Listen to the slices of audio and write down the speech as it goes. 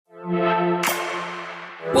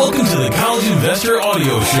Welcome to the College Investor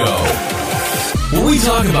Audio Show, where we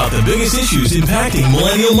talk about the biggest issues impacting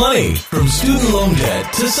millennial money, from student loan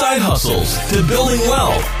debt to side hustles to building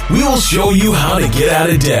wealth. We will show you how to get out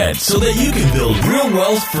of debt so that you can build real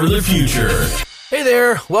wealth for the future. Hey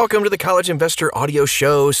there, welcome to the College Investor Audio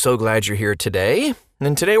Show. So glad you're here today.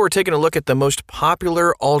 And today we're taking a look at the most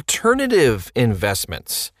popular alternative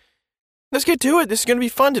investments. Let's get to it. This is going to be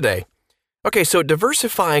fun today. Okay, so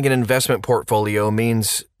diversifying an investment portfolio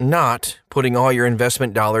means not putting all your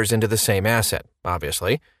investment dollars into the same asset,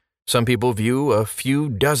 obviously. Some people view a few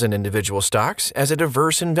dozen individual stocks as a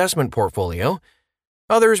diverse investment portfolio.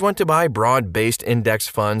 Others want to buy broad-based index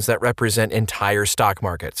funds that represent entire stock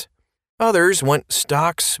markets. Others want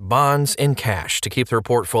stocks, bonds, and cash to keep their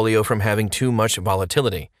portfolio from having too much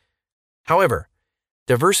volatility. However,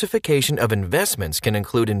 diversification of investments can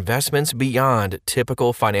include investments beyond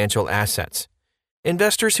typical financial assets.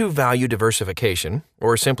 Investors who value diversification,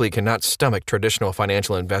 or simply cannot stomach traditional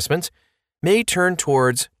financial investments, may turn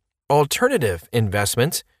towards alternative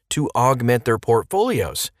investments to augment their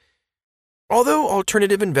portfolios. Although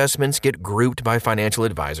alternative investments get grouped by financial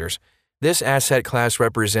advisors, this asset class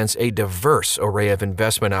represents a diverse array of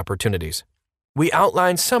investment opportunities. We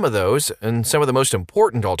outline some of those and some of the most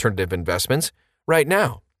important alternative investments right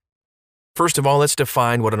now. First of all, let's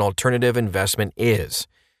define what an alternative investment is.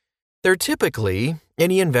 They're typically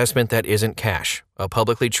any investment that isn't cash, a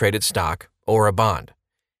publicly traded stock, or a bond.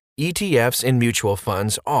 ETFs and mutual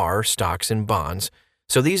funds are stocks and bonds,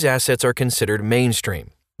 so these assets are considered mainstream,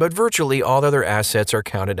 but virtually all other assets are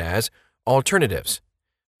counted as alternatives.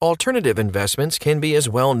 Alternative investments can be as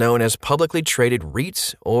well known as publicly traded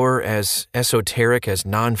REITs or as esoteric as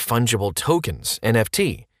non-fungible tokens,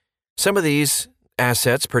 NFT. Some of these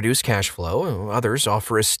assets produce cash flow, others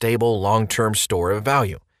offer a stable long-term store of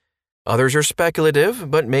value. Others are speculative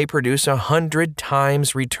but may produce 100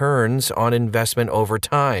 times returns on investment over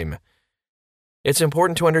time. It's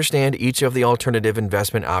important to understand each of the alternative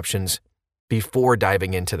investment options before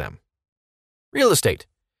diving into them. Real estate.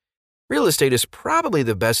 Real estate is probably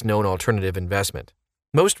the best-known alternative investment.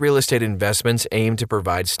 Most real estate investments aim to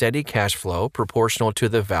provide steady cash flow proportional to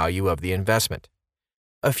the value of the investment.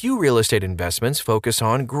 A few real estate investments focus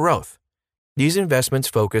on growth. These investments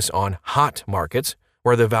focus on hot markets,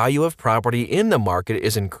 where the value of property in the market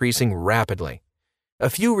is increasing rapidly.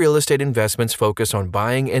 A few real estate investments focus on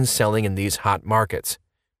buying and selling in these hot markets.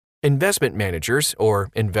 Investment managers,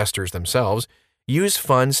 or investors themselves, use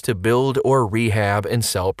funds to build or rehab and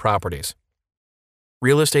sell properties.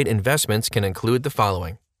 Real estate investments can include the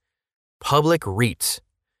following. Public REITs.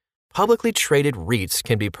 Publicly traded REITs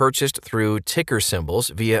can be purchased through ticker symbols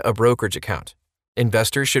via a brokerage account.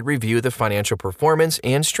 Investors should review the financial performance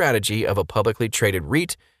and strategy of a publicly traded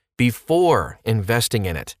REIT before investing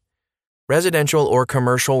in it. Residential or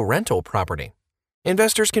commercial rental property.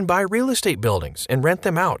 Investors can buy real estate buildings and rent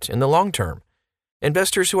them out in the long term.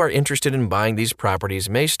 Investors who are interested in buying these properties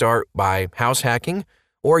may start by house hacking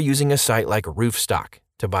or using a site like Roofstock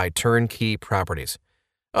to buy turnkey properties.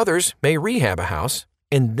 Others may rehab a house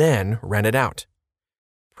and then rent it out.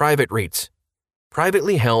 Private REITs.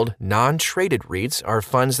 Privately held, non-traded REITs are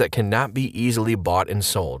funds that cannot be easily bought and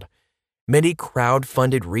sold. Many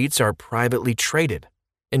crowd-funded REITs are privately traded.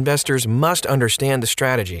 Investors must understand the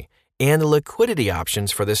strategy and the liquidity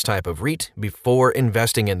options for this type of REIT before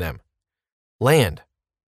investing in them. Land.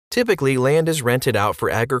 Typically, land is rented out for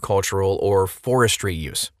agricultural or forestry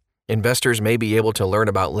use. Investors may be able to learn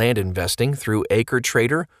about land investing through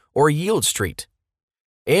AcreTrader or Yield Street.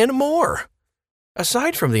 And more.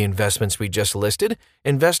 Aside from the investments we just listed,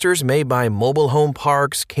 investors may buy mobile home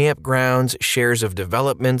parks, campgrounds, shares of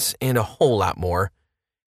developments, and a whole lot more.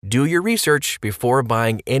 Do your research before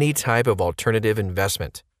buying any type of alternative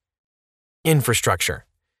investment. Infrastructure.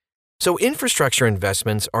 So infrastructure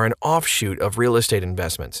investments are an offshoot of real estate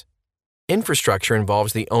investments. Infrastructure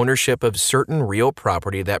involves the ownership of certain real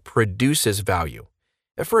property that produces value.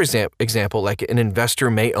 For example, like an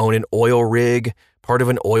investor may own an oil rig, part of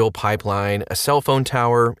an oil pipeline, a cell phone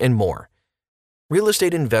tower, and more. Real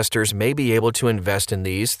estate investors may be able to invest in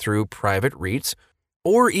these through private REITs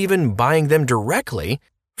or even buying them directly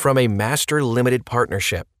from a master limited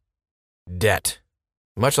partnership. Debt.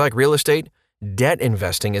 Much like real estate, debt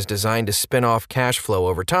investing is designed to spin off cash flow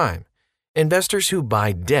over time. Investors who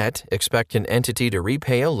buy debt expect an entity to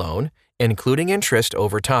repay a loan, including interest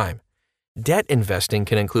over time. Debt investing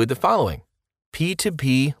can include the following: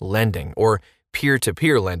 P2P lending, or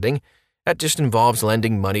peer-to-peer lending, that just involves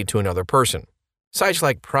lending money to another person. Sites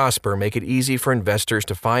like Prosper make it easy for investors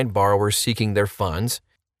to find borrowers seeking their funds,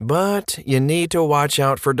 but you need to watch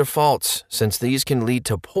out for defaults, since these can lead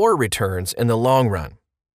to poor returns in the long run.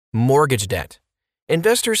 Mortgage debt.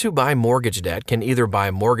 Investors who buy mortgage debt can either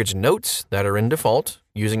buy mortgage notes that are in default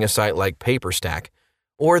using a site like PaperStack,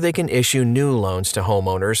 or they can issue new loans to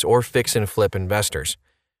homeowners or fix and flip investors.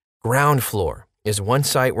 Ground Floor is one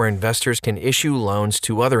site where investors can issue loans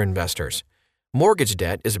to other investors. Mortgage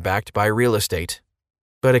debt is backed by real estate,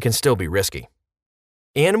 but it can still be risky.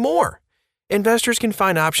 And more. Investors can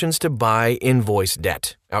find options to buy invoice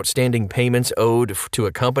debt, outstanding payments owed to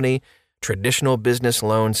a company, traditional business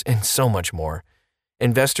loans, and so much more.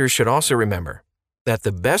 Investors should also remember that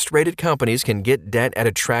the best-rated companies can get debt at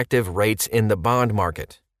attractive rates in the bond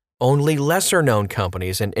market. Only lesser-known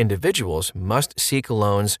companies and individuals must seek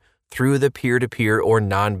loans through the peer-to-peer or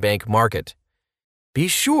non-bank market. Be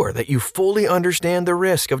sure that you fully understand the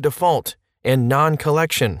risk of default and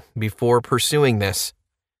non-collection before pursuing this.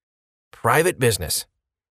 Private business.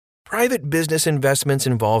 Private business investments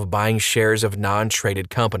involve buying shares of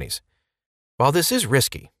non-traded companies. While this is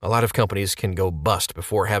risky, a lot of companies can go bust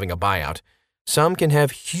before having a buyout. Some can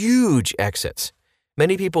have huge exits.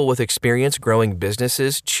 Many people with experience growing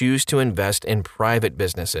businesses choose to invest in private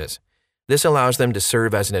businesses. This allows them to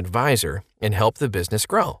serve as an advisor and help the business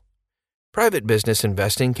grow. Private business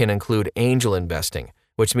investing can include angel investing,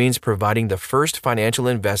 which means providing the first financial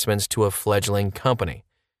investments to a fledgling company.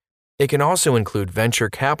 It can also include venture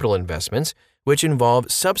capital investments, which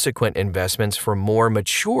involve subsequent investments for more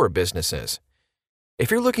mature businesses. If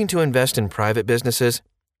you're looking to invest in private businesses,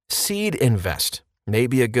 Seed Invest may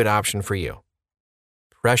be a good option for you.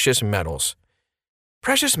 Precious metals.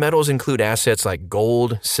 Precious metals include assets like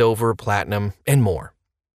gold, silver, platinum, and more.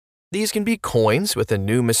 These can be coins with a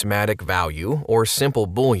numismatic value or simple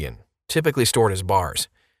bullion, typically stored as bars.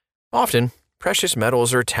 Often, precious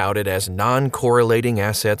metals are touted as non-correlating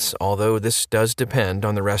assets, although this does depend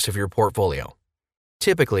on the rest of your portfolio.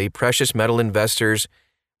 Typically, precious metal investors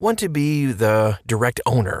want to be the direct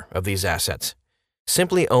owner of these assets.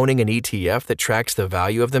 Simply owning an ETF that tracks the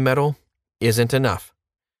value of the metal isn't enough.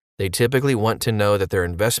 They typically want to know that their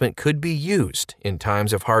investment could be used in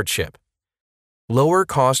times of hardship.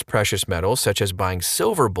 Lower-cost precious metals, such as buying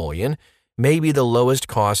silver bullion, may be the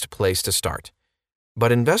lowest-cost place to start.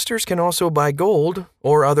 But investors can also buy gold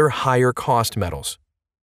or other higher-cost metals.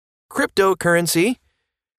 Cryptocurrency.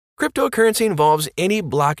 Cryptocurrency involves any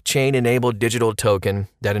blockchain-enabled digital token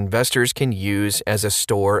that investors can use as a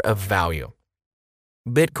store of value.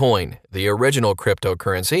 Bitcoin, the original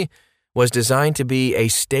cryptocurrency, was designed to be a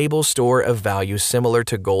stable store of value similar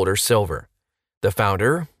to gold or silver. The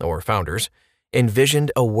founder, or founders,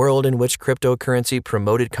 envisioned a world in which cryptocurrency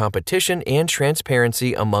promoted competition and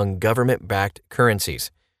transparency among government-backed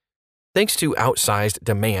currencies. Thanks to outsized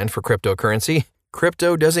demand for cryptocurrency,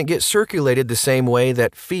 crypto doesn't get circulated the same way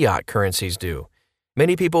that fiat currencies do.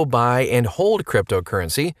 Many people buy and hold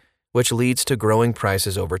cryptocurrency, which leads to growing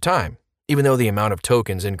prices over time, even though the amount of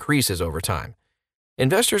tokens increases over time.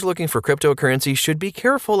 Investors looking for cryptocurrency should be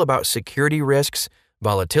careful about security risks,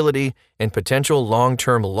 volatility, and potential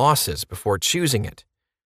long-term losses before choosing it.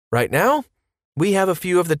 Right now, we have a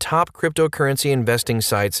few of the top cryptocurrency investing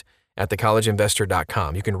sites at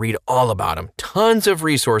thecollegeinvestor.com. You can read all about them. Tons of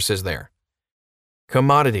resources there.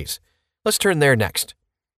 Commodities. Let's turn there next.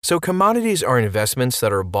 So commodities are investments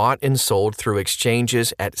that are bought and sold through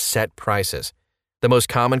exchanges at set prices. The most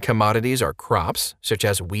common commodities are crops, such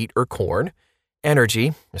as wheat or corn,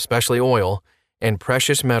 energy, especially oil, and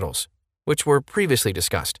precious metals, which were previously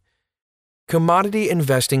discussed. Commodity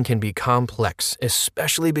investing can be complex,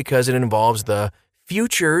 especially because it involves the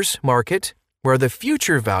futures market, where the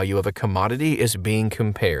future value of a commodity is being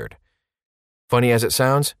compared. Funny as it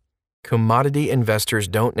sounds, commodity investors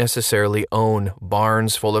don't necessarily own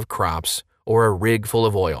barns full of crops or a rig full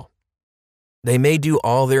of oil. They may do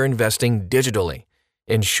all their investing digitally,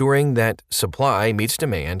 ensuring that supply meets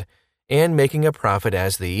demand and making a profit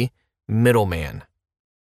as the middleman.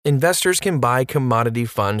 Investors can buy commodity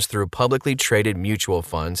funds through publicly traded mutual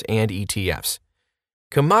funds and ETFs.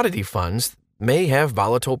 Commodity funds may have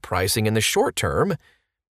volatile pricing in the short term,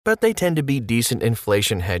 but they tend to be decent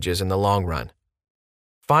inflation hedges in the long run.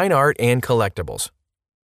 Fine art and collectibles.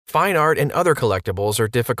 Fine art and other collectibles are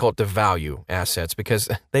difficult to value assets because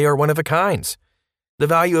they are one-of-a-kinds. The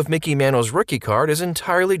value of Mickey Mantle's rookie card is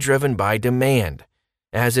entirely driven by demand,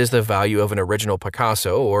 as is the value of an original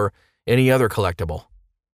Picasso or any other collectible.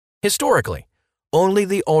 Historically, only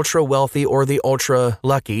the ultra-wealthy or the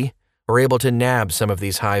ultra-lucky are able to nab some of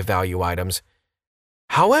these high-value items.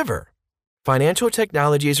 However, financial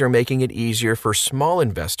technologies are making it easier for small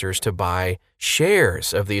investors to buy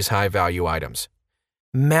shares of these high-value items.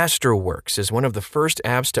 Masterworks is one of the first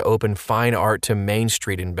apps to open fine art to Main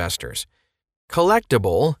Street investors.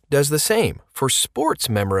 Collectible does the same for sports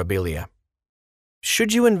memorabilia.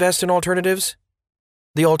 Should you invest in alternatives?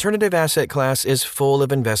 The alternative asset class is full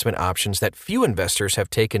of investment options that few investors have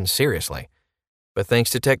taken seriously. But thanks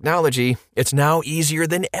to technology, it's now easier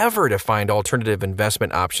than ever to find alternative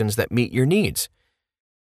investment options that meet your needs.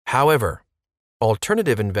 However,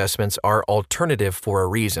 alternative investments are alternative for a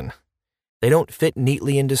reason. They don't fit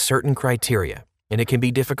neatly into certain criteria, and it can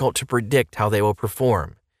be difficult to predict how they will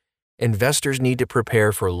perform. Investors need to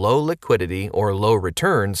prepare for low liquidity or low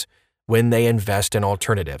returns when they invest in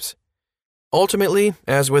alternatives. Ultimately,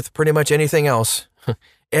 as with pretty much anything else,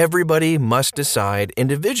 everybody must decide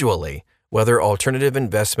individually whether alternative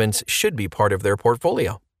investments should be part of their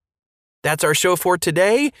portfolio. That's our show for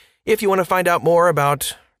today. If you want to find out more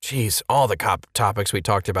about, all the topics we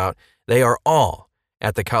talked about, they are all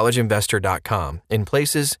at thecollegeinvestor.com in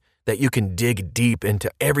places that you can dig deep into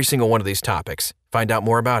every single one of these topics. Find out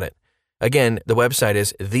more about it. Again, the website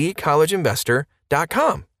is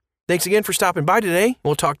thecollegeinvestor.com. Thanks again for stopping by today.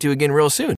 We'll talk to you again real soon.